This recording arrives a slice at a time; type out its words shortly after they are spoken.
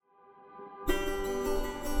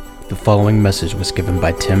The following message was given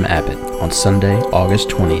by Tim Abbott on Sunday, August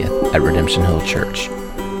 20th at Redemption Hill Church.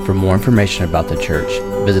 For more information about the church,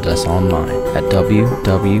 visit us online at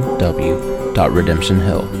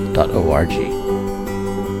www.redemptionhill.org.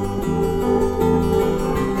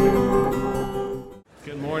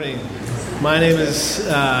 Good morning. My name is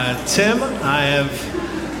Tim. I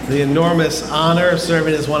have the enormous honor of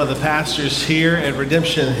serving as one of the pastors here at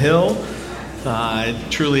Redemption Hill.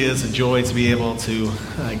 It truly is a joy to be able to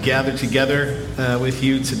gather together with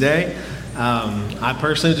you today. I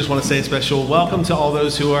personally just want to say a special welcome to all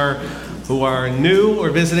those who are new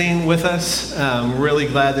or visiting with us. I'm really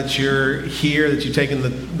glad that you're here, that you've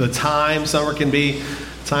taken the time. Summer can be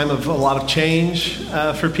a time of a lot of change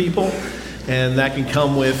for people, and that can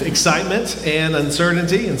come with excitement and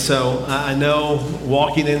uncertainty. And so I know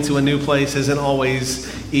walking into a new place isn't always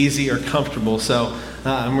easy or comfortable. So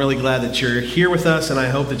I'm really glad that you're here with us, and I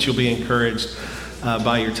hope that you'll be encouraged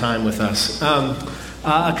by your time with us.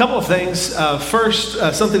 A couple of things. First,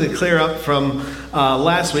 something to clear up from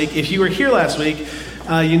last week. If you were here last week,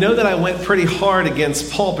 you know that I went pretty hard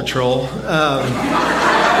against Paw Patrol.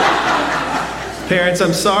 Parents,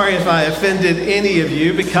 I'm sorry if I offended any of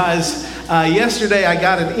you, because yesterday I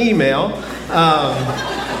got an email,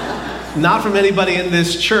 not from anybody in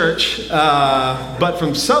this church, but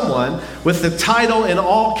from someone with the title in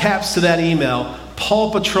all caps to that email,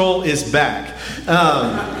 Paw Patrol is back.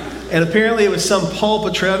 And apparently it was some Paw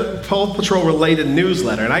Patrol related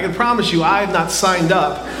newsletter. And I can promise you I have not signed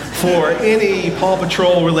up for any Paw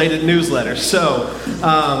Patrol related newsletter. So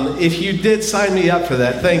if you did sign me up for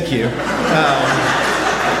that, thank you.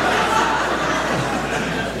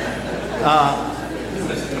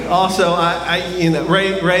 Also,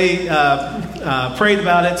 Ray prayed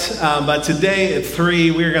about it, but today at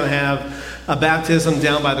 3 we're going to have a baptism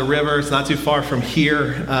down by the river. It's not too far from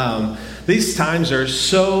here. These times are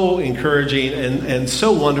so encouraging and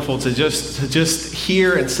so wonderful to just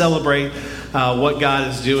hear and celebrate what God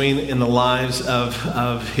is doing in the lives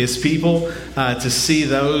of His people, to see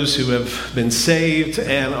those who have been saved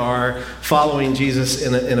and are following Jesus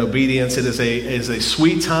in obedience. It is a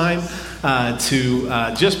sweet time to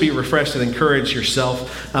just be refreshed and encourage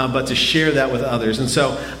yourself, but to share that with others. And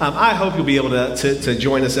so I hope you'll be able to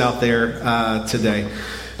join us out there today.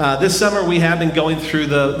 This summer we have been going through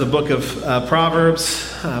the book of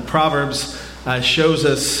Proverbs. Proverbs shows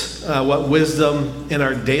us what wisdom in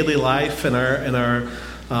our daily life and our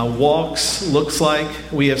walks looks like.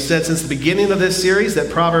 We have said since the beginning of this series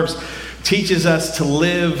that Proverbs teaches us to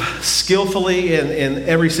live skillfully in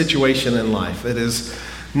every situation in life. It is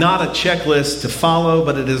not a checklist to follow,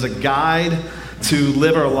 but it is a guide to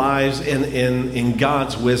live our lives in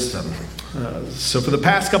God's wisdom. So for the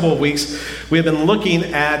past couple of weeks, we have been looking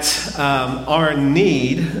at our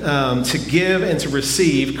need to give and to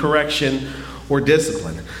receive correction or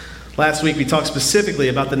discipline. Last week, we talked specifically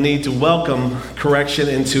about the need to welcome correction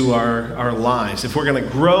into our lives. If we're going to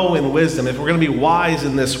grow in wisdom, if we're going to be wise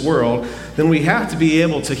in this world, then we have to be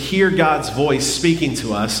able to hear God's voice speaking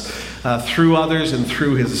to us through others and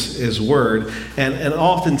through His Word. And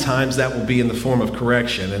oftentimes that will be in the form of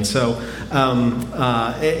correction. And so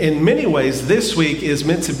in many ways, this week is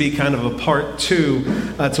meant to be kind of a part 2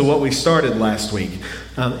 to what we started last week.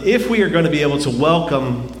 If we are going to be able to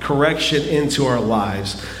welcome correction into our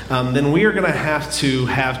lives, then we are going to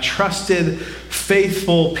have trusted,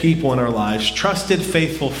 faithful people in our lives, trusted,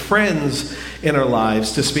 faithful friends in our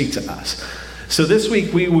lives to speak to us. So this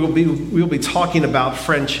week we will be talking about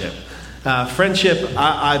friendship. Friendship,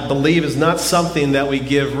 I believe, is not something that we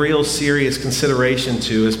give real serious consideration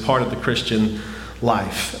to as part of the Christian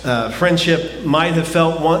life. Friendship might have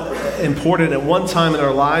felt important at one time in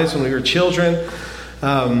our lives when we were children,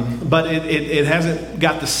 but it hasn't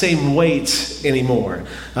got the same weight anymore.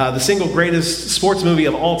 The single greatest sports movie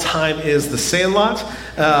of all time is The Sandlot.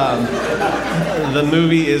 The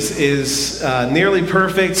movie is nearly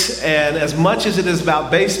perfect, and as much as it is about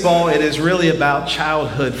baseball, it is really about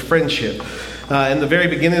childhood friendship. In the very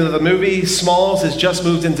beginning of the movie, Smalls has just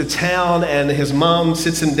moved into town, and his mom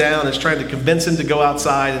sits him down and is trying to convince him to go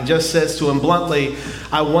outside and just says to him bluntly,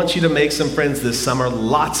 "I want you to make some friends this summer,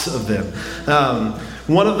 lots of them."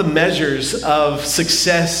 One of the measures of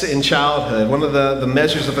success in childhood, one of the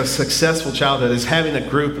measures of a successful childhood is having a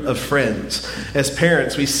group of friends. As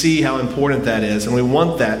parents, we see how important that is, and we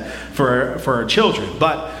want that for our children.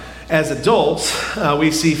 But as adults,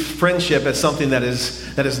 we see friendship as something that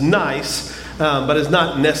is nice, but is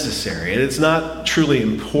not necessary. It's not truly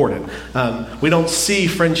important. We don't see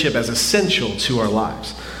friendship as essential to our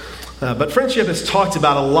lives. But friendship is talked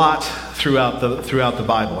about a lot throughout the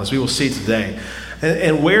Bible, as we will see today.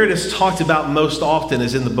 And where it is talked about most often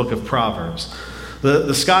is in the book of Proverbs.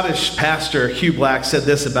 The Scottish pastor Hugh Black said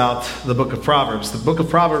this about the book of Proverbs. The book of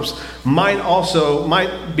Proverbs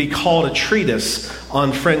might be called a treatise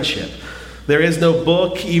on friendship. There is no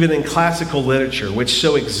book, even in classical literature, which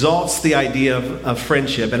so exalts the idea of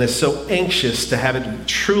friendship and is so anxious to have it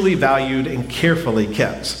truly valued and carefully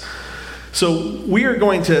kept. So we are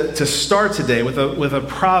going to start today with a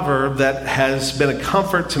proverb that has been a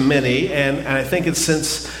comfort to many, and I think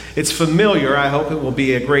since it's familiar, I hope it will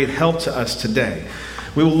be a great help to us today.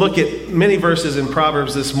 We will look at many verses in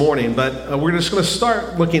Proverbs this morning, but we're just going to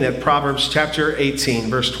start looking at Proverbs chapter 18,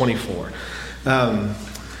 verse 24.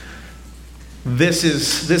 This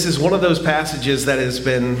is one of those passages that has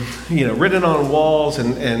been, written on walls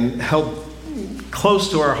and held close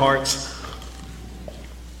to our hearts.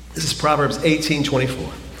 This is Proverbs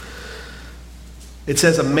 18:24. It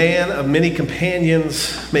says, "A man of many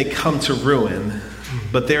companions may come to ruin,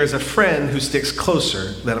 but there is a friend who sticks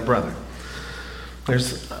closer than a brother."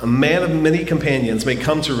 There's a man of many companions may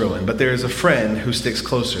come to ruin, but there is a friend who sticks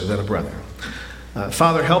closer than a brother.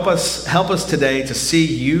 Father, help us today to see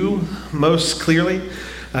you most clearly,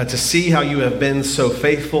 to see how you have been so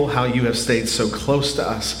faithful, how you have stayed so close to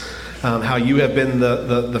us, how you have been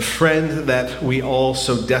the friend that we all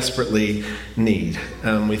so desperately need.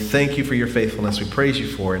 We thank you for your faithfulness. We praise you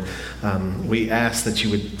for it. We ask that you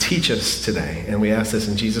would teach us today, and we ask this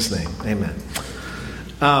in Jesus' name. Amen.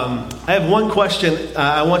 I have one question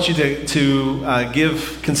I want you to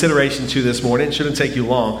give consideration to this morning. It shouldn't take you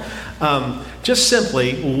long. Just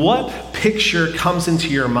simply, what picture comes into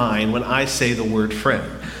your mind when I say the word friend?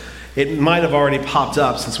 It might have already popped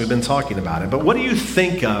up since we've been talking about it, but what do you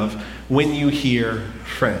think of when you hear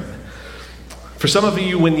friend? For some of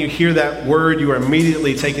you, when you hear that word, you are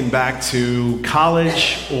immediately taken back to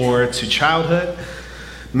college or to childhood.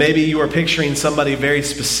 Maybe you are picturing somebody very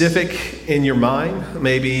specific in your mind.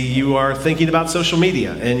 Maybe you are thinking about social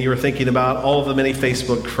media and you are thinking about all of the many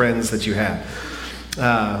Facebook friends that you have.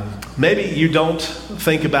 Maybe you don't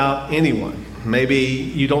think about anyone.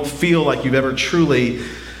 Maybe you don't feel like you've ever truly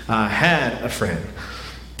had a friend.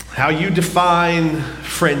 How you define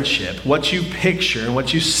friendship, what you picture and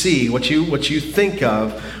what you see, what you think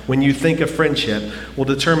of when you think of friendship will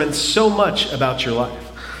determine so much about your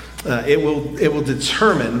life. It will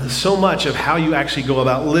determine so much of how you actually go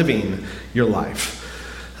about living your life.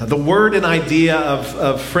 The word and idea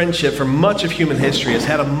of friendship for much of human history has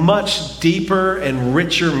had a much deeper and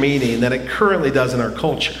richer meaning than it currently does in our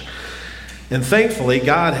culture. And thankfully,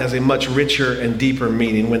 God has a much richer and deeper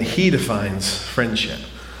meaning when he defines friendship.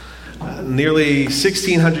 Nearly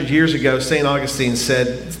 1,600 years ago, St. Augustine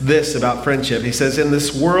said this about friendship. He says, "In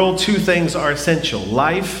this world, two things are essential,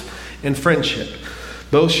 life and friendship.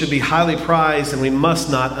 Both should be highly prized, and we must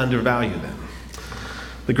not undervalue them."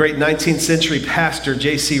 The great 19th century pastor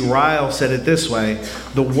J.C. Ryle said it this way: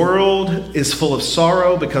 "The world is full of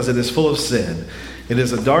sorrow because it is full of sin. It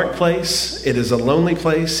is a dark place, it is a lonely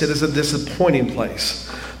place, it is a disappointing place.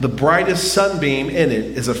 The brightest sunbeam in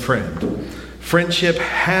it is a friend. Friendship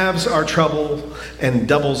halves our trouble and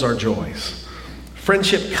doubles our joys.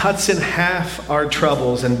 Friendship cuts in half our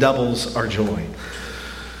troubles and doubles our joy."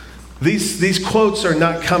 These quotes are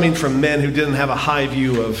not coming from men who didn't have a high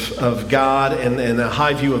view of God and a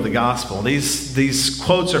high view of the gospel. These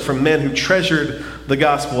quotes are from men who treasured the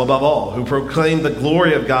gospel above all, who proclaimed the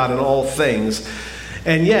glory of God in all things.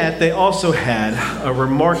 And yet they also had a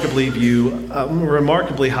remarkably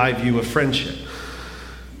high view of friendship.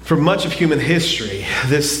 For much of human history,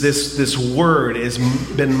 this word has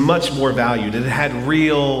been much more valued. It had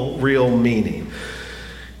real meaning.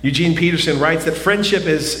 Eugene Peterson writes that friendship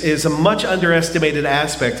is a much underestimated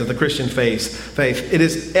aspect of the Christian faith. It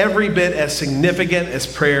is every bit as significant as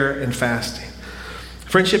prayer and fasting.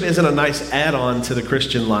 Friendship isn't a nice add-on to the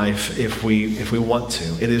Christian life if we want to.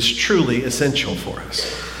 It is truly essential for us.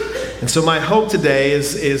 And so my hope today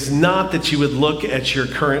is not that you would look at your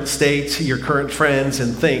current state, your current friends,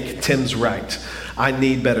 and think, Tim's right. I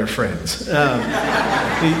need better friends.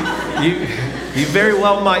 You very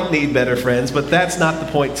well might need better friends, but that's not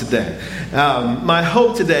the point today. My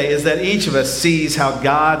hope today is that each of us sees how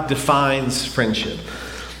God defines friendship,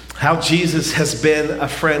 how Jesus has been a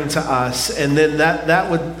friend to us, and then that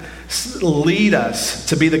would lead us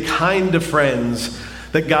to be the kind of friends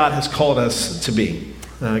that God has called us to be.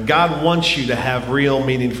 God wants you to have real,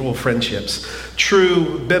 meaningful friendships,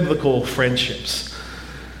 true biblical friendships.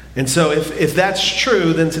 And so if that's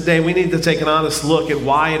true, then today we need to take an honest look at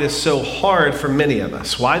why it is so hard for many of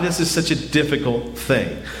us, why this is such a difficult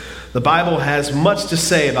thing. The Bible has much to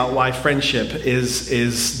say about why friendship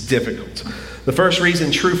is difficult. The first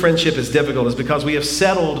reason true friendship is difficult is because we have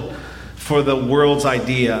settled for the world's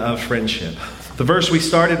idea of friendship. The verse we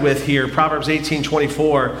started with here, Proverbs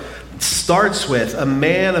 18:24, starts with, "A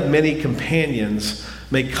man of many companions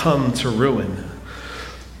may come to ruin."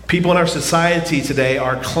 People in our society today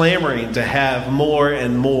are clamoring to have more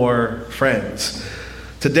and more friends.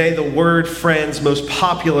 Today, the word friends, most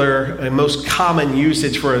popular and most common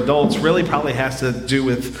usage for adults, really probably has to do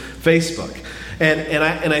with Facebook. And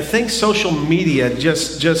I think social media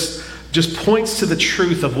just points to the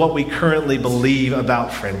truth of what we currently believe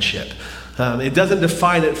about friendship. It doesn't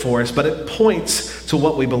define it for us, but it points to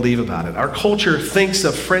what we believe about it. Our culture thinks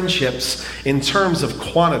of friendships in terms of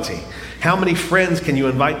quantity. How many friends can you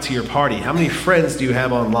invite to your party? How many friends do you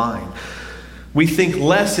have online? We think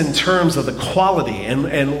less in terms of the quality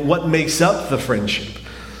and what makes up the friendship.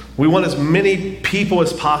 We want as many people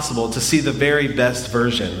as possible to see the very best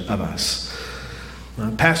version of us.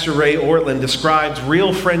 Pastor Ray Ortlund describes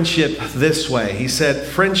real friendship this way. He said,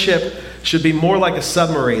 "Friendship should be more like a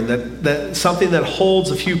submarine, that something that holds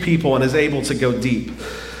a few people and is able to go deep.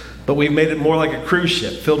 But we've made it more like a cruise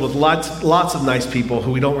ship filled with lots of nice people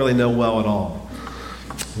who we don't really know well at all."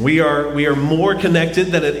 We are more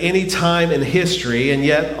connected than at any time in history, and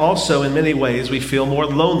yet also in many ways we feel more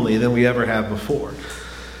lonely than we ever have before.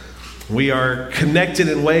 We are connected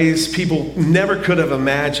in ways people never could have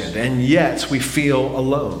imagined, and yet we feel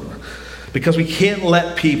alone. Because we can't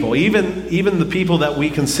let people, even the people that we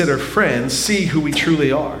consider friends, see who we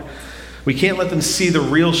truly are. We can't let them see the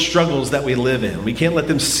real struggles that we live in. We can't let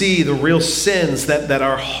them see the real sins that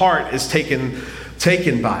our heart is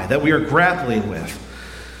taken by, that we are grappling with.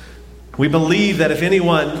 We believe that if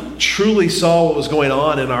anyone truly saw what was going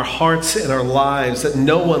on in our hearts and our lives, that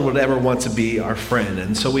no one would ever want to be our friend.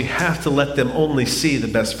 And so we have to let them only see the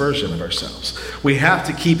best version of ourselves. We have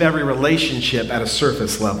to keep every relationship at a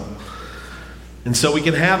surface level. And so we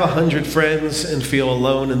can have 100 friends and feel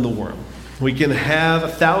alone in the world. We can have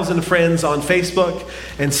 1,000 friends on Facebook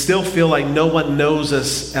and still feel like no one knows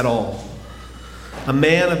us at all. A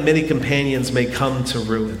man of many companions may come to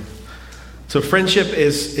ruin. So friendship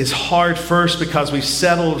is hard first because we've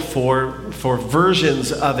settled for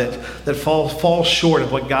versions of it that fall short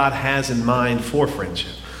of what God has in mind for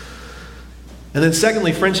friendship. And then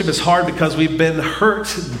secondly, friendship is hard because we've been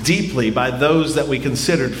hurt deeply by those that we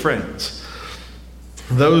considered friends.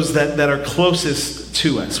 Those that are closest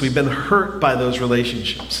to us. We've been hurt by those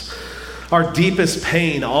relationships. Our deepest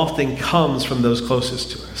pain often comes from those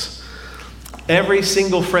closest to us. Every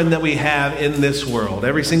single friend that we have in this world,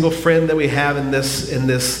 every single friend that we have in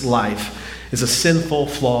this life is a sinful,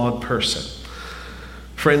 flawed person.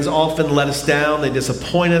 Friends often let us down, they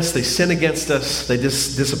disappoint us, they sin against us, they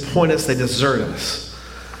disappoint us, they desert us.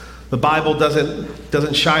 The Bible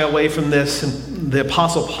doesn't shy away from this, and the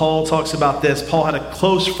Apostle Paul talks about this. Paul had a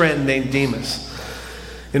close friend named Demas.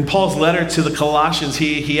 In Paul's letter to the Colossians,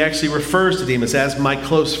 he actually refers to Demas as my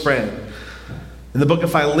close friend. In the book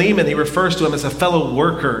of Philemon, he refers to him as a fellow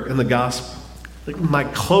worker in the gospel. Like my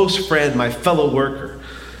close friend, my fellow worker.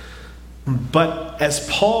 But as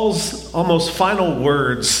Paul's almost final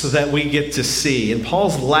words that we get to see, in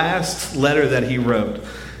Paul's last letter that he wrote,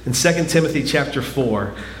 in 2 Timothy chapter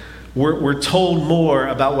 4, we're told more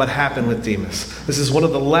about what happened with Demas. This is one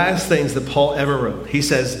of the last things that Paul ever wrote. He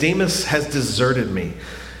says, "Demas has deserted me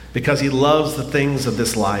because he loves the things of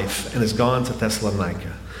this life and has gone to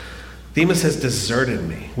Thessalonica." Demas has deserted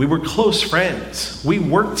me. We were close friends. We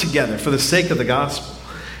worked together for the sake of the gospel.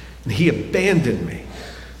 And he abandoned me.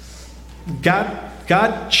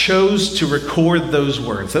 God chose to record those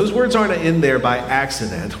words. Those words aren't in there by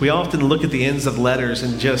accident. We often look at the ends of letters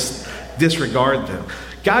and just disregard them.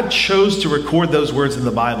 God chose to record those words in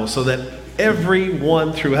the Bible so that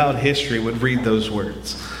everyone throughout history would read those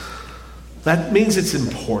words. That means it's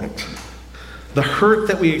important. The hurt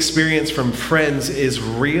that we experience from friends is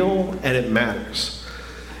real and it matters.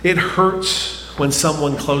 It hurts when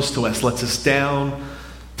someone close to us lets us down,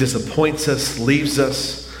 disappoints us, leaves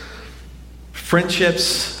us.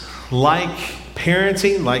 Friendships, like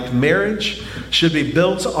parenting, like marriage, should be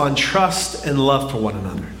built on trust and love for one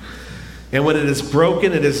another. And when it is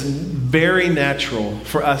broken, it is very natural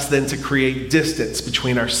for us then to create distance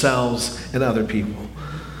between ourselves and other people.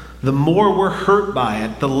 The more we're hurt by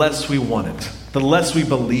it, the less we want it, the less we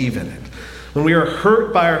believe in it. When we are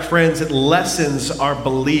hurt by our friends, it lessens our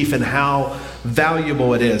belief in how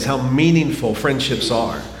valuable it is, how meaningful friendships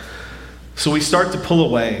are. So we start to pull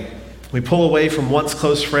away. We pull away from once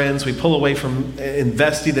close friends. We pull away from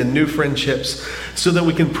investing in new friendships so that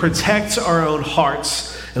we can protect our own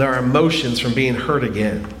hearts and our emotions from being hurt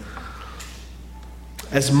again.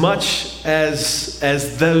 as much as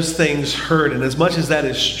those things hurt, and as much as that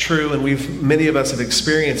is true, and many of us have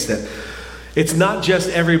experienced it, it's not just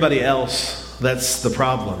everybody else that's the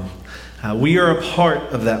problem. We are a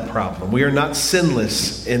part of that problem. We are not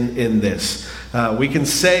sinless in this. We can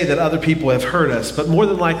say that other people have hurt us, but more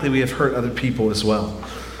than likely we have hurt other people as well.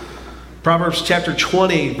 Proverbs chapter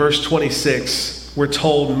 20, verse 26, we're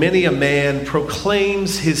told, many a man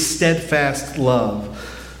proclaims his steadfast love,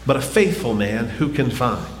 but a faithful man who can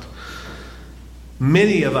find?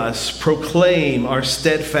 Many of us proclaim our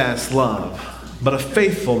steadfast love, but a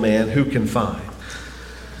faithful man who can find?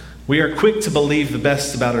 We are quick to believe the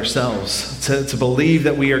best about ourselves, to believe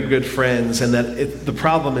that we are good friends and that the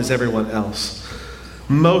problem is everyone else.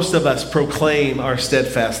 Most of us proclaim our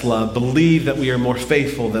steadfast love, believe that we are more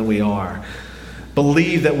faithful than we are,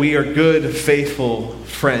 believe that we are good, faithful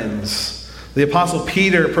friends. The Apostle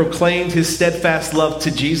Peter proclaimed his steadfast love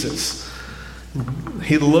to Jesus.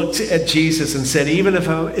 He looked at Jesus and said, even if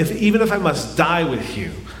I must die with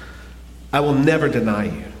you, I will never deny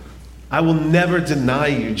you. I will never deny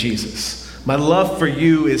you, Jesus. My love for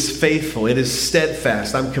you is faithful. It is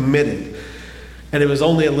steadfast. I'm committed. And it was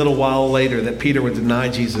only a little while later that Peter would deny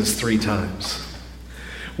Jesus 3 times.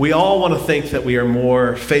 We all want to think that we are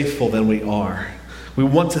more faithful than we are. We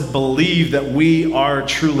want to believe that we are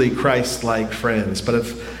truly Christ-like friends. But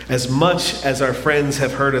if, as much as our friends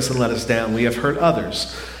have hurt us and let us down, we have hurt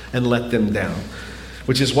others and let them down.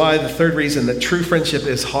 Which is why the third reason that true friendship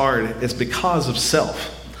is hard is because of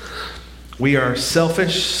self. We are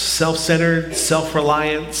selfish, self-centered,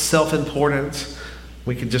 self-reliant, self-important.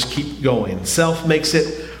 We could just keep going. Self makes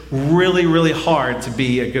it really, really hard to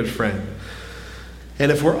be a good friend.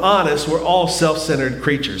 And if we're honest, we're all self-centered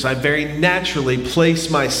creatures. I very naturally place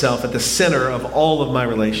myself at the center of all of my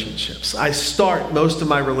relationships. I start most of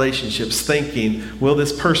my relationships thinking, will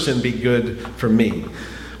this person be good for me?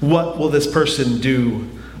 What will this person do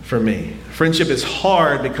for me? Friendship is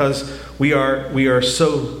hard because we are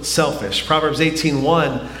so selfish. Proverbs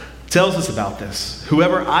 18:1 tells us about this.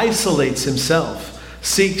 Whoever isolates himself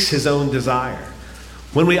seeks his own desire.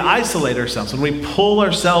 When we isolate ourselves, when we pull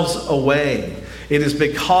ourselves away, it is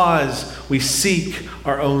because we seek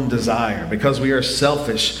our own desire, because we are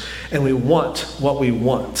selfish and we want what we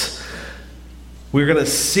want. We're going to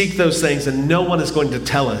seek those things, and no one is going to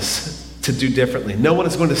tell us to do differently. No one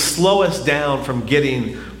is going to slow us down from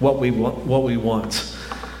getting what we want.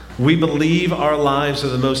 We believe our lives are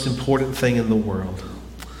the most important thing in the world.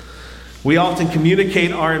 We often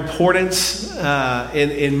communicate our importance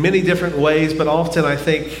in many different ways, but often I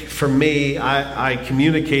think for me, I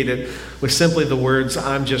communicate it with simply the words,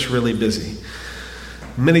 I'm just really busy.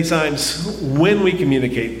 Many times when we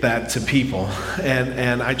communicate that to people,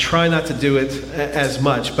 and I try not to do it as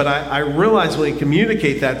much, but I realize when we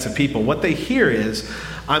communicate that to people, what they hear is,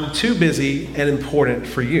 I'm too busy and important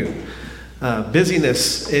for you.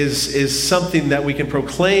 Busyness is something that we can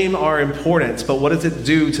proclaim our importance, but what does it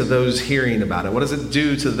do to those hearing about it? What does it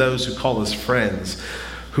do to those who call us friends,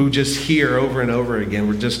 who just hear over and over again,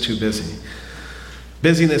 we're just too busy?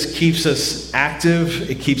 Busyness keeps us active.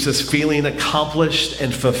 It keeps us feeling accomplished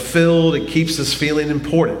and fulfilled. It keeps us feeling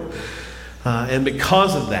important. And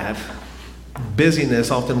because of that, busyness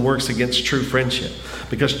often works against true friendship,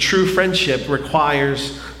 because true friendship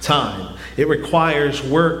requires time. It requires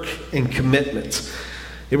work and commitment.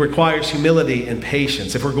 It requires humility and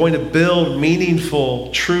patience. If we're going to build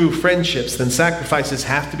meaningful, true friendships, then sacrifices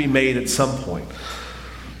have to be made at some point.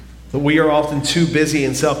 But we are often too busy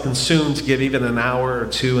and self-consumed to give even an hour or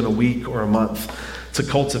two in a week or a month to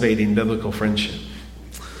cultivating biblical friendship.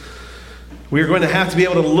 We are going to have to be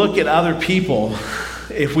able to look at other people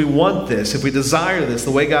if we want this, if we desire this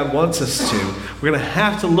the way God wants us to. We're going to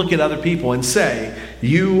have to look at other people and say,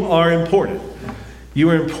 you are important. You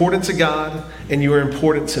are important to God, and you are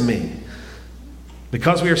important to me.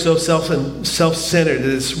 Because we are so self-centered, it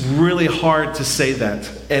is really hard to say that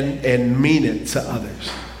and mean it to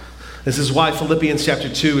others. This is why Philippians chapter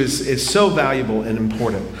 2 is so valuable and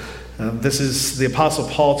important. This is the Apostle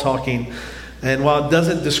Paul talking. And while it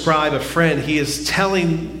doesn't describe a friend, he is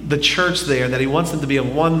telling the church there that he wants them to be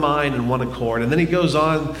of one mind and one accord. And then he goes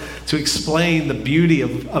on to explain the beauty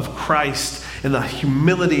of Christ and the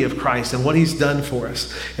humility of Christ and what he's done for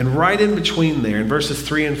us. And right in between there, in verses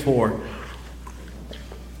 3 and 4,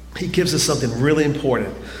 he gives us something really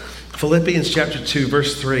important. Philippians chapter 2,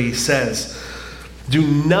 verse 3 says, do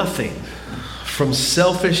nothing from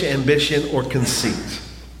selfish ambition or conceit.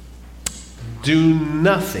 Do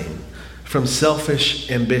nothing from selfish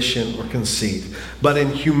ambition or conceit, but in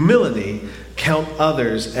humility count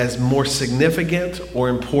others as more significant or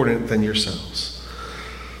important than yourselves.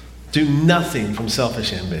 Do nothing from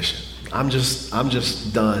selfish ambition. I'm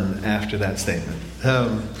just done after that statement.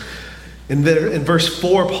 In verse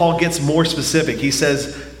 4, Paul gets more specific. He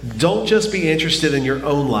says, don't just be interested in your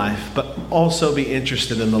own life, but also be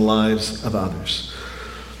interested in the lives of others.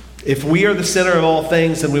 If we are the center of all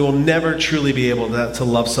things, then we will never truly be able to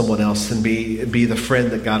love someone else and be the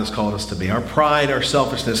friend that God has called us to be. Our pride, our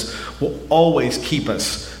selfishness will always keep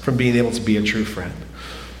us from being able to be a true friend.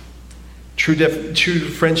 True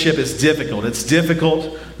friendship is difficult. It's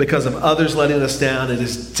difficult because of others letting us down. It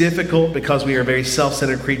is difficult because we are very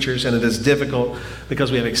self-centered creatures, and it is difficult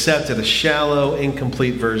because we have accepted a shallow,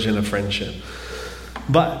 incomplete version of friendship.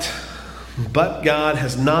 But God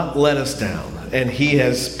has not let us down, and he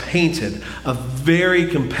has painted a very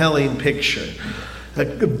compelling picture, a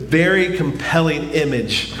very compelling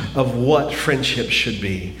image of what friendship should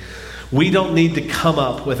be. We don't need to come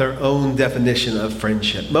up with our own definition of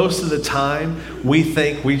friendship. Most of the time, we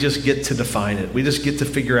think we just get to define it. We just get to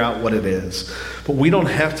figure out what it is. But we don't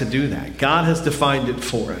have to do that. God has defined it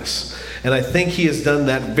for us. And I think he has done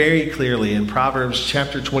that very clearly in Proverbs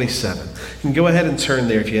chapter 27. You can go ahead and turn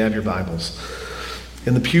there if you have your Bibles.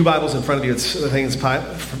 In the pew Bibles in front of you, I think it's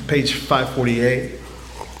page 548.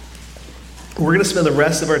 We're going to spend the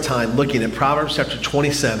rest of our time looking at Proverbs chapter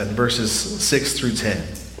 27, verses 6 through 10.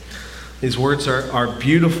 These words are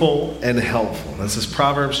beautiful and helpful. This is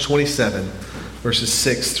Proverbs 27, verses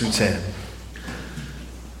 6 through 10.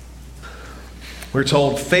 We're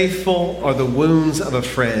told, faithful are the wounds of a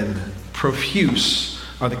friend, profuse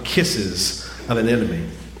are the kisses of an enemy.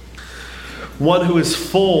 One who is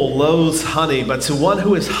full loathes honey, but to one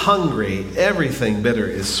who is hungry, everything bitter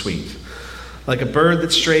is sweet. Like a bird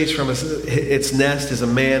that strays from its nest is a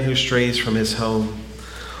man who strays from his home.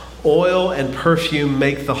 Oil and perfume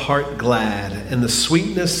make the heart glad, and the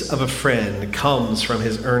sweetness of a friend comes from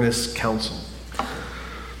his earnest counsel.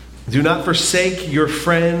 Do not forsake your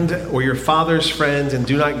friend or your father's friend, and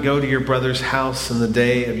do not go to your brother's house in the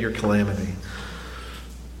day of your calamity.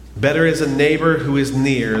 Better is a neighbor who is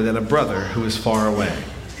near than a brother who is far away.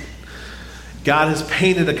 God has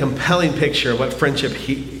painted a compelling picture of what friendship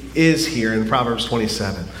is here in Proverbs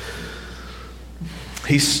 27.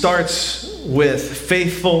 He starts with,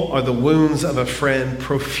 faithful are the wounds of a friend,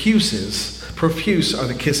 profuse are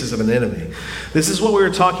the kisses of an enemy. This is what we were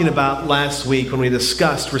talking about last week when we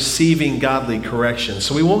discussed receiving godly correction.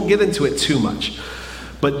 So we won't get into it too much.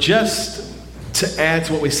 But just to add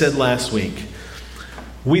to what we said last week,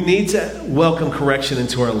 we need to welcome correction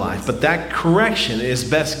into our life. But that correction is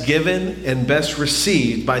best given and best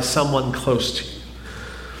received by someone close to you.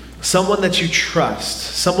 Someone that you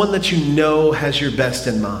trust, someone that you know has your best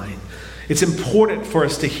in mind. It's important for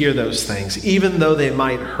us to hear those things, even though they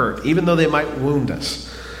might hurt, even though they might wound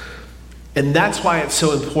us. And that's why it's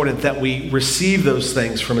so important that we receive those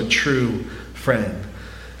things from a true friend.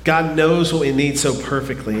 God knows what we need so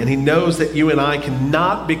perfectly, and he knows that you and I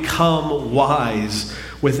cannot become wise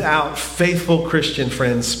without faithful Christian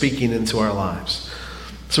friends speaking into our lives.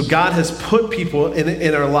 So God has put people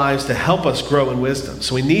in our lives to help us grow in wisdom.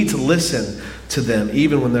 So we need to listen to them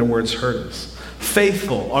even when their words hurt us.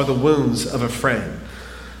 Faithful are the wounds of a friend.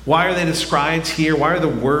 Why are they described here? Why are the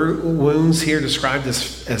wounds here described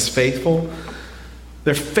as faithful?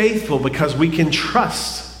 They're faithful because we can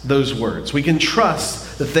trust those words. We can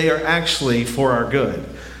trust that they are actually for our good.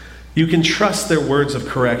 You can trust their words of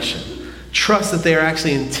correction. Trust that they are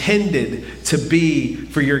actually intended to be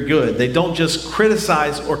for your good. They don't just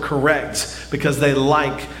criticize or correct because they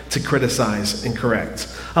like to criticize and correct.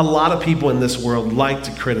 A lot of people in this world like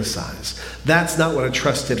to criticize. That's not what a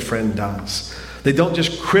trusted friend does. They don't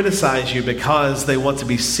just criticize you because they want to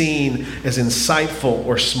be seen as insightful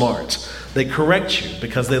or smart. They correct you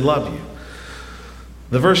because they love you.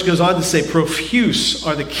 The verse goes on to say, profuse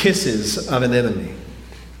are the kisses of an enemy.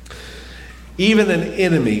 Even an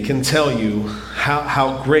enemy can tell you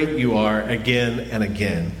how great you are again and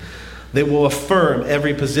again. They will affirm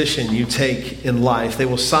every position you take in life. They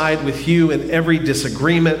will side with you in every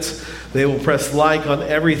disagreement. They will press like on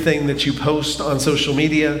everything that you post on social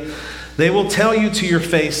media. They will tell you to your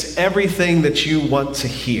face everything that you want to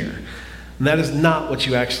hear. And that is not what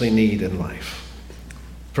you actually need in life.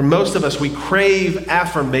 For most of us, we crave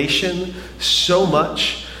affirmation so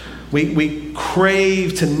much. We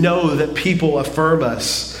crave to know that people affirm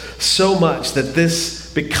us so much that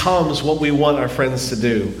this becomes what we want our friends to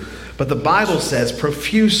do. But the Bible says,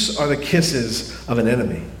 profuse are the kisses of an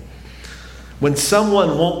enemy. When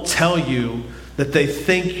someone won't tell you that they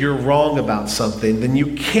think you're wrong about something, then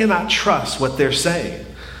you cannot trust what they're saying.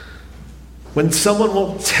 When someone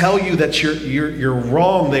will tell you that you're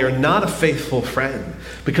wrong, they are not a faithful friend,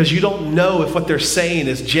 because you don't know if what they're saying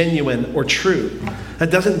is genuine or true.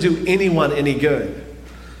 That doesn't do anyone any good.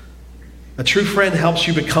 A true friend helps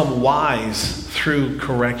you become wise through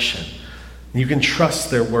correction. You can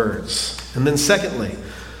trust their words. And then secondly,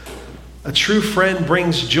 a true friend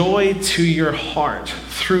brings joy to your heart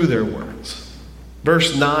through their words.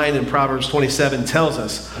 Verse 9 in Proverbs 27 tells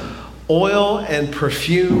us, oil and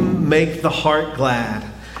perfume make the heart glad,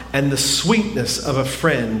 and the sweetness of a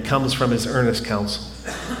friend comes from his earnest counsel.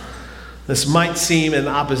 This might seem in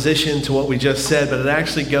opposition to what we just said, but it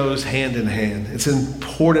actually goes hand in hand. It's an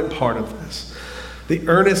important part of this. The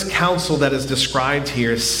earnest counsel that is described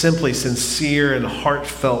here is simply sincere and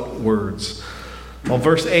heartfelt words. While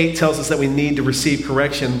verse 8 tells us that we need to receive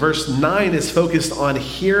correction, verse 9 is focused on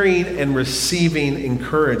hearing and receiving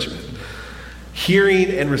encouragement.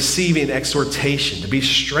 Hearing and receiving exhortation, to be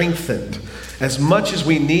strengthened. As much as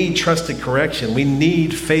we need trusted correction, we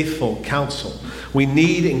need faithful counsel. We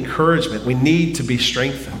need encouragement. We need to be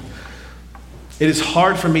strengthened. It is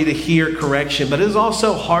hard for me to hear correction, but it is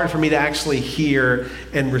also hard for me to actually hear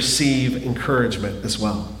and receive encouragement as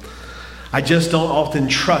well. I just don't often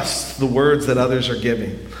trust the words that others are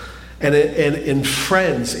giving. And in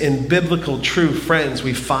friends, in biblical true friends,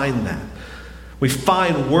 we find that. We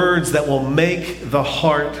find words that will make the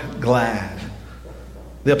heart glad.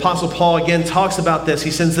 The Apostle Paul again talks about this. He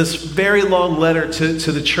sends this very long letter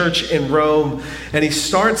to the church in Rome, and he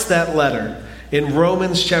starts that letter in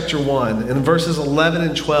Romans chapter 1, in verses 11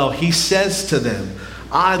 and 12. He says to them,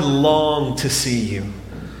 I long to see you,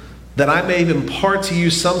 that I may impart to you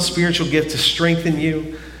some spiritual gift to strengthen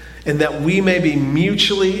you, and that we may be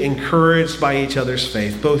mutually encouraged by each other's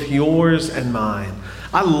faith, both yours and mine.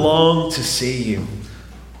 I long to see you.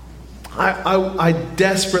 I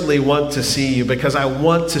desperately want to see you, because I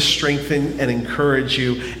want to strengthen and encourage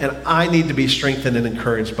you, and I need to be strengthened and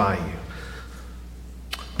encouraged by you.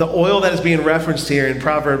 The oil that is being referenced here in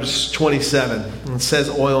Proverbs 27, it says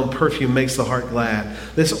oil and perfume makes the heart glad.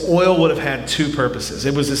 This oil would have had two purposes.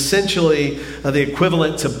 It was essentially the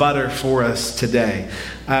equivalent to butter for us today.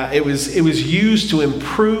 It was used to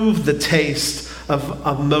improve the taste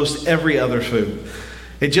of most every other food.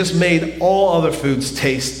 It just made all other foods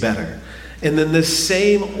taste better. And then this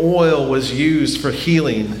same oil was used for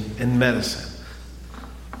healing and medicine.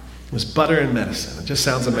 It was butter and medicine. It just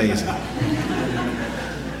sounds amazing.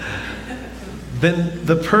 Then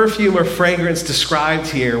the perfume or fragrance described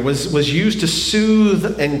here was used to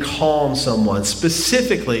soothe and calm someone,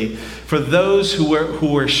 specifically for those who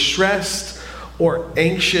were stressed or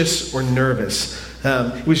anxious or nervous.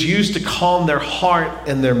 It was used to calm their heart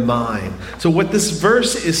and their mind. So what this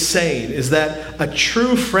verse is saying is that a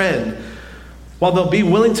true friend, while they'll be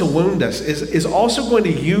willing to wound us, is also going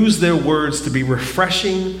to use their words to be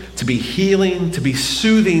refreshing, to be healing, to be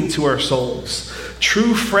soothing to our souls.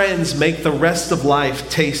 True friends make the rest of life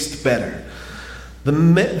taste better.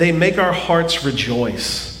 They make our hearts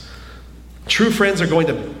rejoice. True friends are going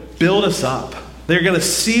to build us up. They're going to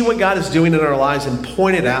see what God is doing in our lives and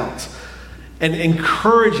point it out and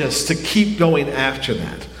encourage us to keep going after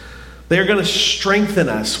that. They're going to strengthen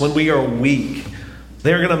us when we are weak.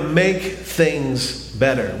 They're going to make things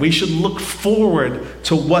better. We should look forward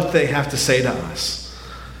to what they have to say to us.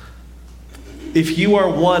 If you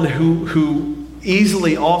are one who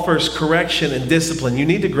easily offers correction and discipline, you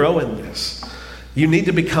need to grow in this. You need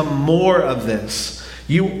to become more of this.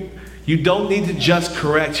 You don't need to just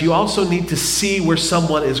correct. You also need to see where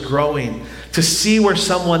someone is growing, to see where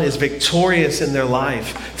someone is victorious in their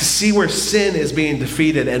life, to see where sin is being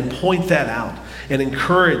defeated and point that out and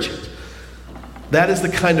encourage it. That is the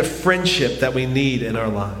kind of friendship that we need in our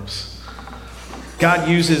lives. God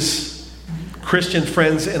uses Christian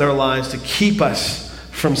friends in our lives to keep us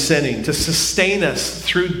from sinning, to sustain us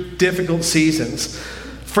through difficult seasons.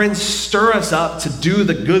 Friends stir us up to do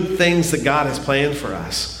the good things that God has planned for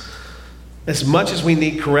us. As much as we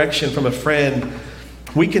need correction from a friend,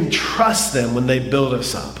 we can trust them when they build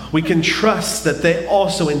us up. We can trust that they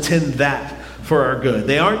also intend that for our good.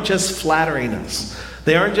 They aren't just flattering us.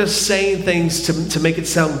 They aren't just saying things to make it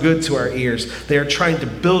sound good to our ears. They are trying to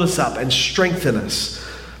build us up and strengthen us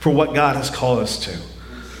for what God has called us to.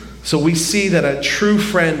 So we see that a true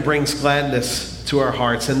friend brings gladness to our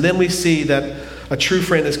hearts. And then we see that a true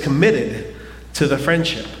friend is committed to the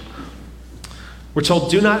friendship. We're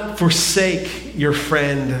told, do not forsake your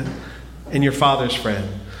friend and your father's friend.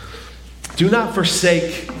 Do not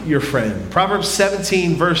forsake your friend. Proverbs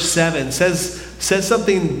 17 verse 7 says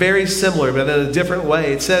something very similar, but in a different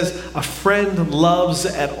way. It says, a friend loves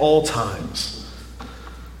at all times.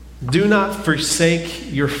 Do not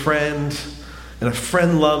forsake your friend and a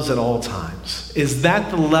friend loves at all times. Is that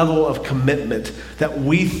the level of commitment that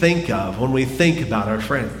we think of when we think about our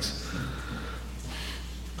friends?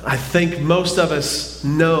 I think most of us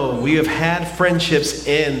know we have had friendships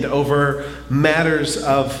end over matters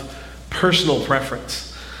of personal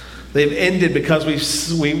preference. They've ended because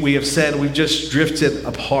we have said we've just drifted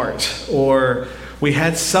apart, or we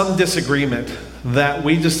had some disagreement that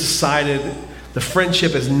we just decided the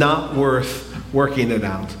friendship is not worth working it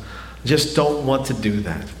out. Just don't want to do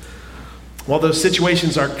that. While those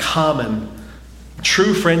situations are common,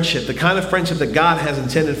 true friendship, the kind of friendship that God has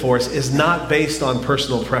intended for us, is not based on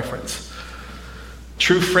personal preference.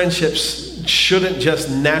 True friendships shouldn't just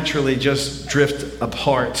naturally just drift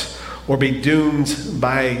apart or be doomed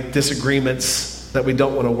by disagreements that we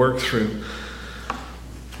don't want to work through.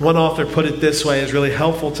 One author put it this way, is really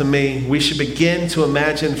helpful to me. We should begin to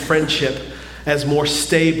imagine friendship as more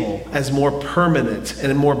stable, as more permanent,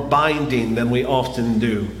 and more binding than we often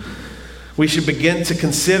do. We should begin to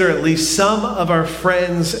consider at least some of our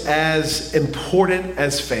friends as important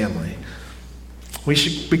as family. We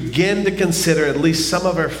should begin to consider at least some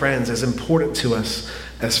of our friends as important to us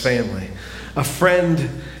as family. A friend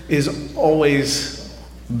is always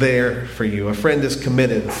there for you. A friend is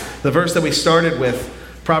committed. The verse that we started with,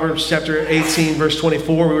 Proverbs chapter 18, verse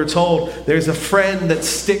 24, we were told there's a friend that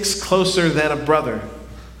sticks closer than a brother.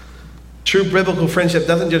 True biblical friendship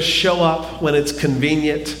doesn't just show up when it's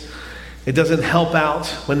convenient. It doesn't help out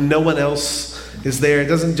when no one else is there. It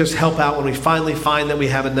doesn't just help out when we finally find that we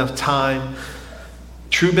have enough time.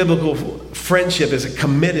 True biblical friendship is a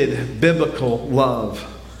committed biblical love.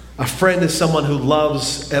 A friend is someone who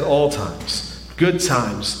loves at all times, good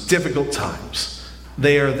times, difficult times.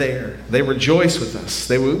 They are there. They rejoice with us.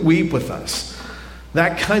 They weep with us.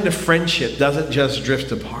 That kind of friendship doesn't just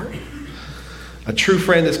drift apart. A true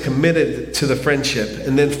friend is committed to the friendship.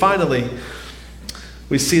 And then finally,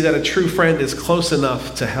 we see that a true friend is close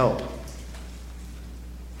enough to help.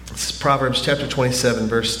 It's Proverbs chapter 27,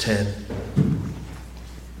 verse 10.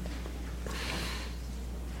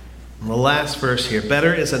 And the last verse here.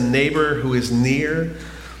 Better is a neighbor who is near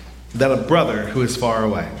than a brother who is far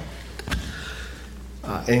away.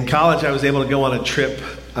 In college, I was able to go on a trip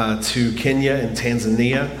to Kenya and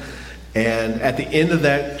Tanzania. And at the end of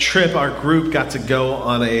that trip, our group got to go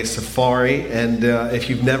on a safari. And if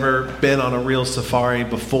you've never been on a real safari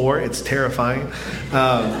before, it's terrifying.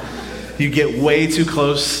 You get way too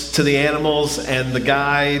close to the animals, and the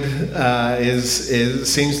guide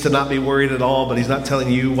seems to not be worried at all, but he's not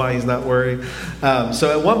telling you why he's not worried.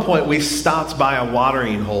 So at one point, we stopped by a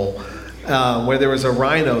watering hole where there was a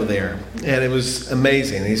rhino there, and it was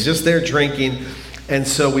amazing. He's just there drinking. And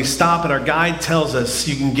so we stop, and our guide tells us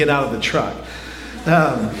you can get out of the truck.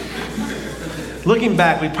 Looking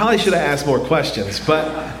back, we probably should have asked more questions,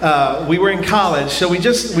 but we were in college, so we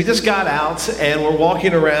just got out, and we're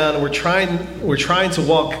walking around, and we're trying to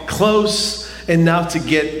walk close enough to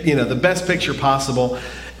get the best picture possible.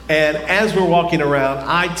 And as we're walking around,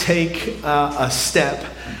 I take a step,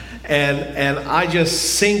 and I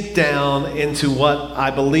just sink down into what I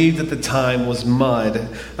believed at the time was mud,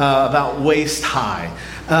 about waist high.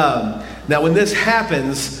 Now, when this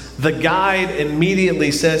happens, the guide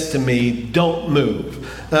immediately says to me, "Don't move."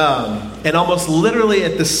 And almost literally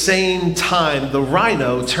at the same time, the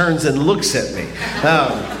rhino turns and looks at me.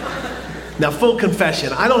 Now, full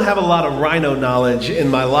confession, I don't have a lot of rhino knowledge in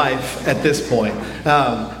my life at this point.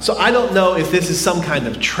 So I don't know if this is some kind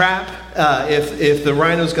of trap, if the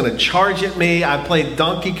rhino's going to charge at me. I played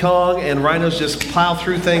Donkey Kong, and rhinos just plow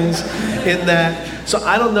through things in that. So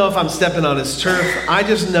I don't know if I'm stepping on his turf. I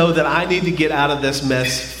just know that I need to get out of this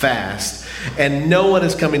mess fast, and no one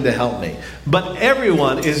is coming to help me. But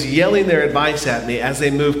everyone is yelling their advice at me as they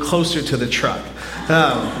move closer to the truck.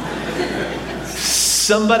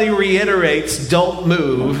 Somebody reiterates, "Don't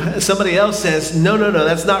move." Somebody else says, no,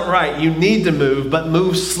 that's not right. You need to move, but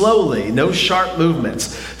move slowly. No sharp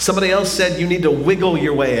movements. Somebody else said you need to wiggle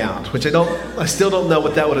your way out, which I still don't know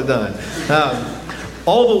what that would have done.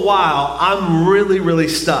 All the while, I'm really, really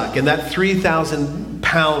stuck, and that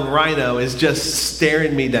 3,000-pound rhino is just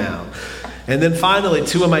staring me down. And then finally,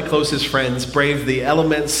 two of my closest friends brave the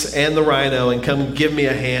elements and the rhino and come give me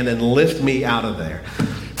a hand and lift me out of there.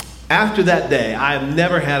 After that day, I have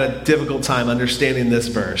never had a difficult time understanding this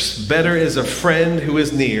verse. Better is a friend who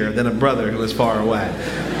is near than a brother who is far away.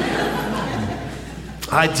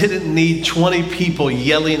 I didn't need 20 people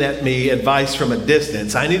yelling at me advice from a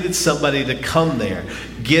distance. I needed somebody to come there,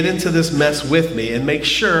 get into this mess with me, and make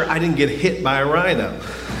sure I didn't get hit by a rhino.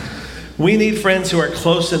 We need friends who are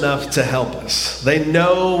close enough to help us. They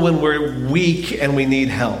know when we're weak and we need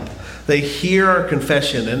help. They hear our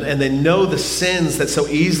confession and they know the sins that so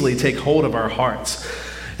easily take hold of our hearts.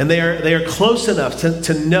 And they are close enough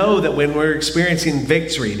to know that when we're experiencing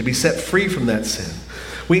victory, to be set free from that sin.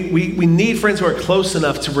 We need friends who are close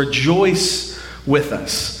enough to rejoice with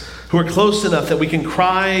us, who are close enough that we can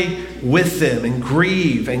cry with them and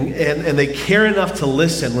grieve, and they care enough to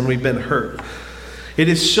listen when we've been hurt. It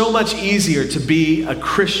is so much easier to be a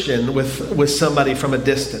Christian with somebody from a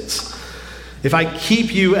distance. If I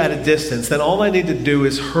keep you at a distance, then all I need to do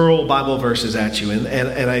is hurl Bible verses at you, and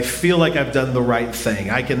I feel like I've done the right thing.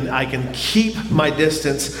 I can keep my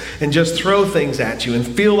distance and just throw things at you and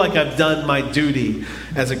feel like I've done my duty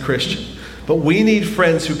as a Christian. But we need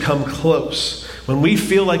friends who come close when we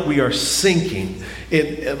feel like we are sinking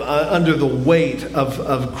under the weight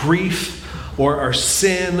of grief or our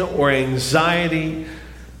sin or anxiety.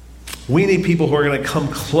 We need people who are going to come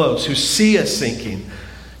close, who see us sinking,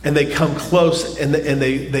 and they come close and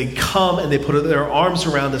they come and they put their arms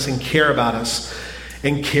around us and care about us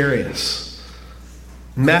and carry us.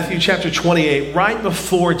 Matthew chapter 28, right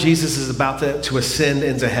before Jesus is about to ascend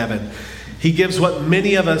into heaven, he gives what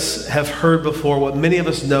many of us have heard before, what many of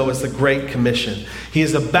us know as the Great Commission. He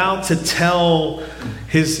is about to tell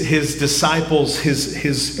his disciples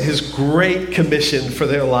his great commission for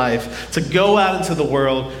their life, to go out into the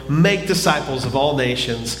world, make disciples of all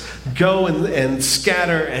nations, go and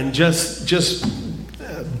scatter and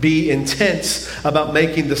just be intense about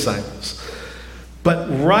making disciples. But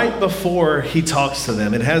right before he talks to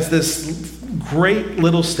them, it has this great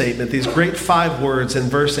little statement, these great 5 words in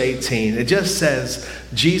verse 18. It just says,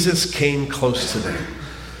 Jesus came close to them.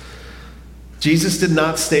 Jesus did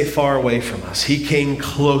not stay far away from us. He came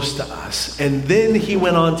close to us. And then he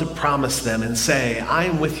went on to promise them and say, I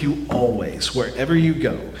am with you always, wherever you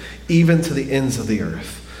go, even to the ends of the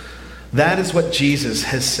earth. That is what Jesus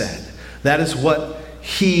has said. That is what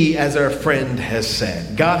he, as our friend, has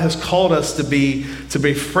said. God has called us to be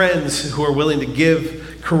friends who are willing to give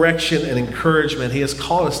correction and encouragement. He has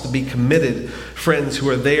called us to be committed friends who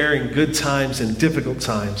are there in good times and difficult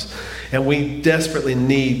times. And we desperately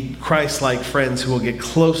need Christ-like friends who will get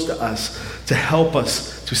close to us to help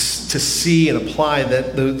us to see and apply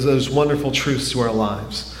those wonderful truths to our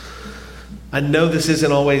lives. I know this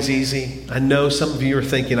isn't always easy. I know some of you are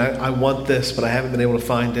thinking, I want this, but I haven't been able to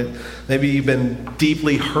find it. Maybe you've been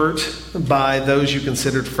deeply hurt by those you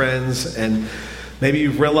considered friends, and maybe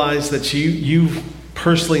you've realized that you've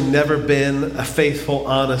personally never been a faithful,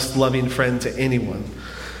 honest, loving friend to anyone.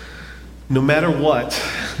 No matter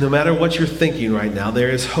what you're thinking right now, there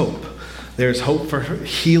is hope. There is hope for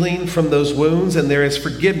healing from those wounds, and there is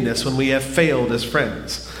forgiveness when we have failed as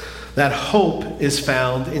friends. That hope is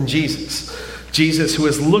found in Jesus. Jesus, who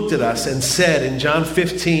has looked at us and said in John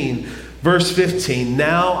 15, verse 15,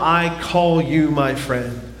 now I call you my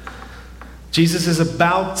friend. Jesus is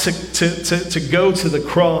about to go to the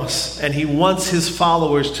cross, and he wants his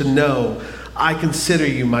followers to know, I consider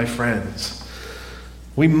you my friends.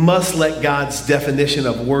 We must let God's definition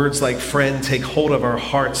of words like friend take hold of our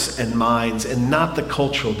hearts and minds, and not the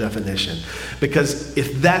cultural definition. Because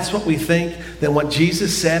if that's what we think, then what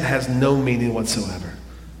Jesus said has no meaning whatsoever.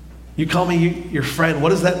 You call me your friend, what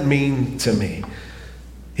does that mean to me?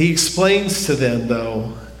 He explains to them,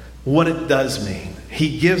 though, what it does mean.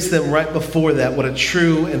 He gives them right before that what a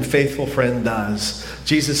true and faithful friend does.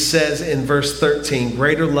 Jesus says in verse 13,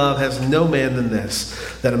 greater love has no man than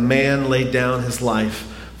this, that a man lay down his life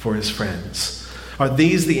for his friends. Are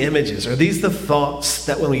these the images? Are these the thoughts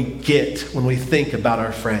that when we think about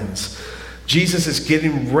our friends? Jesus is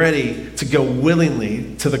getting ready to go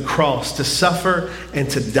willingly to the cross, to suffer and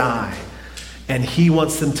to die. And he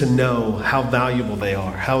wants them to know how valuable they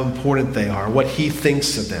are, how important they are, what he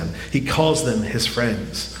thinks of them. He calls them his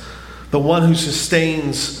friends. The one who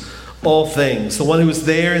sustains all things, the one who was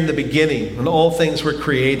there in the beginning when all things were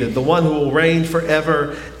created, the one who will reign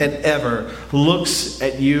forever and ever, looks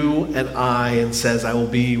at you and I and says, I will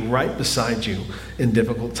be right beside you in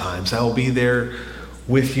difficult times. I will be there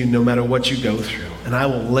with you no matter what you go through. And I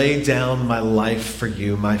will lay down my life for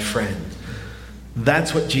you, my friend.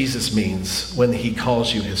 That's what Jesus means when he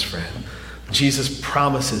calls you his friend. Jesus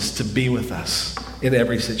promises to be with us in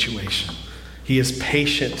every situation. He is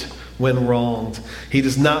patient when wronged. He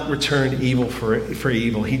does not return evil for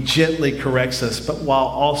evil. He gently corrects us, but while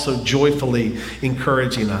also joyfully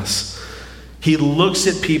encouraging us. He looks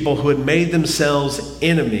at people who had made themselves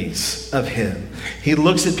enemies of him. He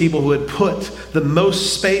looks at people who had put the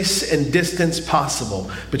most space and distance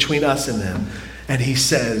possible between us and them. And he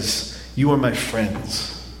says, you are my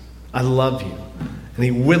friends. I love you. And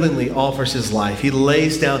he willingly offers his life. He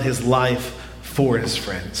lays down his life for his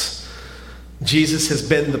friends. Jesus has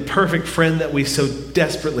been the perfect friend that we so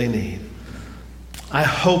desperately need. I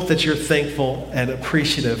hope that you're thankful and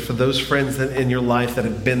appreciative for those friends that in your life that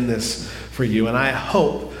have been this for you. And I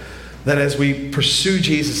hope that as we pursue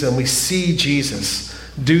Jesus and we see Jesus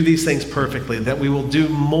do these things perfectly, that we will do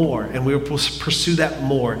more and we will pursue that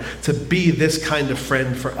more to be this kind of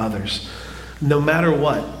friend for others. No matter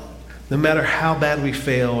what, no matter how bad we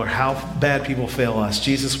fail or how bad people fail us,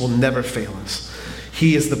 Jesus will never fail us.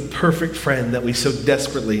 He is the perfect friend that we so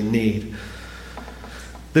desperately need.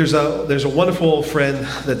 There's a wonderful old friend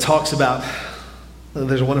that talks about,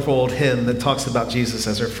 there's a wonderful old hymn that talks about Jesus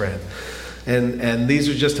as her friend. And these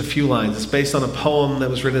are just a few lines. It's based on a poem that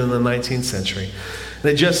was written in the 19th century.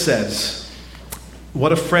 And it just says,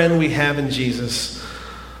 "What a friend we have in Jesus,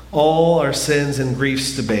 all our sins and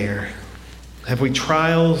griefs to bear. Have we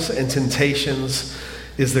trials and temptations?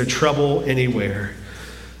 Is there trouble anywhere?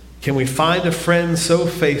 Can we find a friend so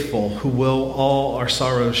faithful who will all our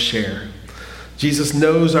sorrows share? Jesus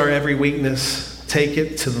knows our every weakness. Take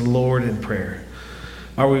it to the Lord in prayer.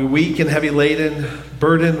 Are we weak and heavy laden,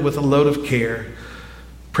 burdened with a load of care?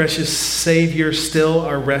 Precious Savior, still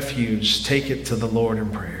our refuge. Take it to the Lord in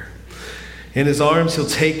prayer. In his arms he'll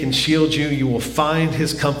take and shield you. You will find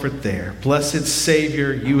his comfort there. Blessed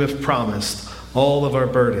Savior, you have promised all of our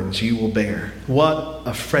burdens you will bear. What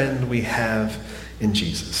a friend we have in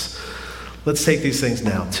Jesus." Let's take these things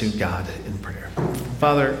now to God in prayer.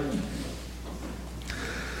 Father,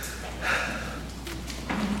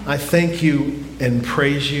 I thank you and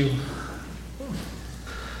praise you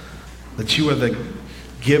that you are the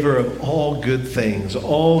giver of all good things,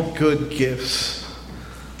 all good gifts.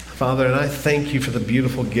 Father, and I thank you for the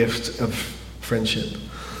beautiful gift of friendship.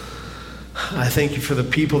 I thank you for the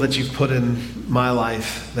people that you've put in my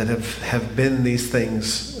life that have been these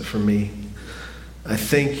things for me. I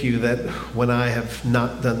thank you that when I have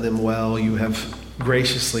not done them well, you have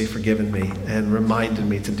graciously forgiven me and reminded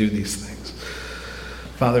me to do these things.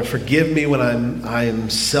 Father, forgive me when I am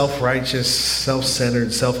self-righteous,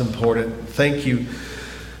 self-centered, self-important. Thank you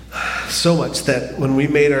so much that when we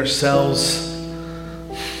made ourselves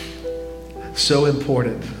so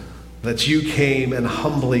important, that you came and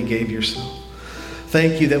humbly gave yourself.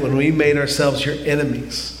 Thank you that when we made ourselves your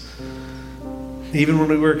enemies, even when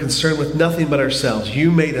we were concerned with nothing but ourselves,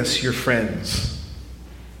 you made us your friends.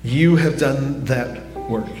 You have done that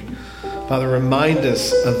work. Father, remind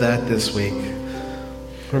us of that this week.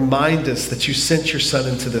 Remind us that you sent your Son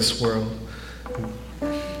into this world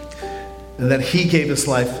and that he gave his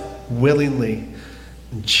life willingly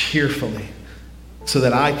and cheerfully so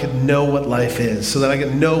that I could know what life is, so that I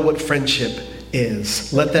could know what friendship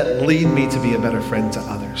is. Let that lead me to be a better friend to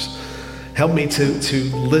others. Help me to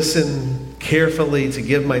listen carefully, to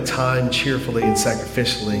give my time cheerfully and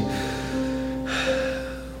sacrificially.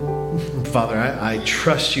 Father, I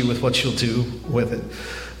trust you with what you'll do with it.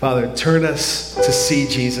 Father, turn us to see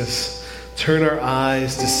Jesus. Turn our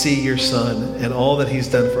eyes to see your Son and all that he's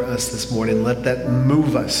done for us this morning. Let that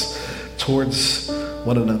move us towards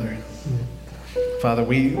one another. Father,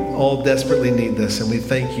 we all desperately need this, and we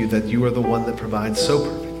thank you that you are the one that provides so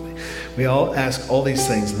perfectly. We all ask all these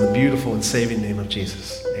things in the beautiful and saving name of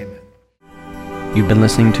Jesus. Amen. You've been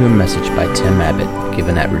listening to a message by Tim Abbott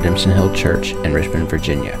given at Redemption Hill Church in Richmond,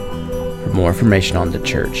 Virginia. For more information on the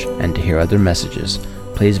church and to hear other messages,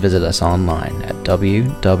 please visit us online at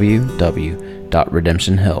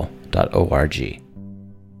www.redemptionhill.org.